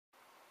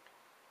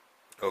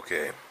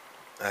Okay,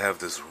 I have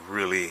this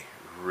really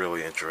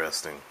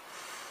interesting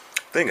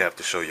thing I have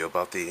to show you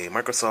about the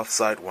Microsoft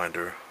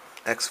Sidewinder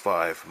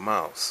X5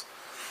 mouse.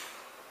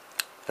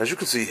 As you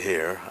can see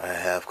here, I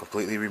have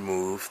completely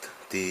removed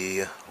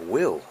the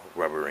wheel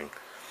rubbering.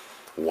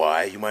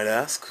 Why, you might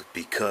ask?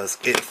 Because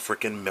it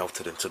freaking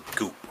melted into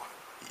goop.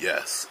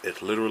 Yes,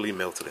 it literally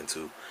melted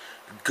into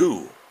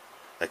goo.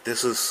 Like,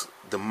 this is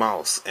the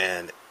mouse,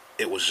 and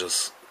it was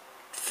just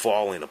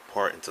falling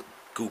apart into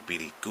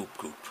goopy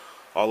goop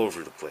all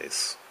over the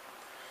place.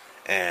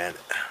 And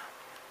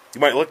you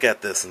might look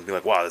at this and be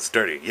like, wow, it's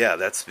dirty. Yeah,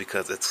 that's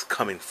because it's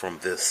coming from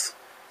this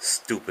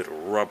stupid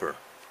rubber.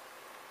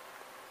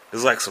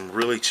 It's like some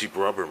really cheap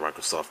rubber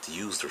Microsoft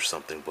used or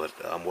something, but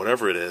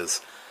whatever it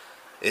is,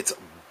 it's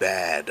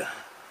bad.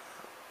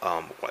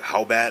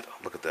 How bad?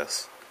 Look at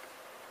this.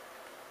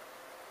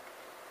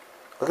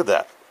 Look at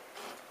that.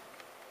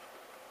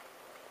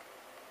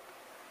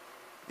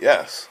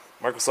 Yes,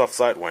 Microsoft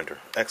Sidewinder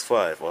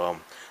X5.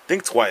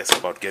 Think twice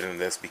about getting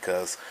this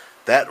because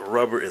that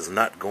rubber is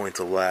not going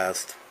to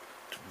last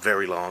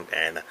very long,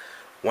 and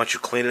once you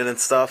clean it and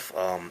stuff,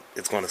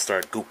 it's going to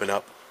start gooping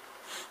up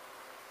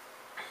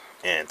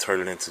and turn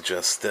it into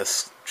just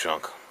this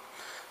junk.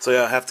 So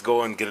yeah, I have to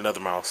go and get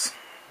another mouse,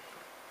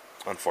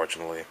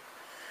 unfortunately.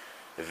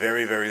 A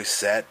very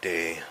sad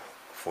day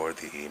for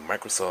the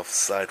Microsoft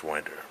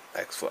Sidewinder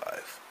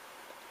X5.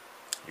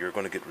 You're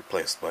going to get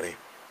replaced, buddy.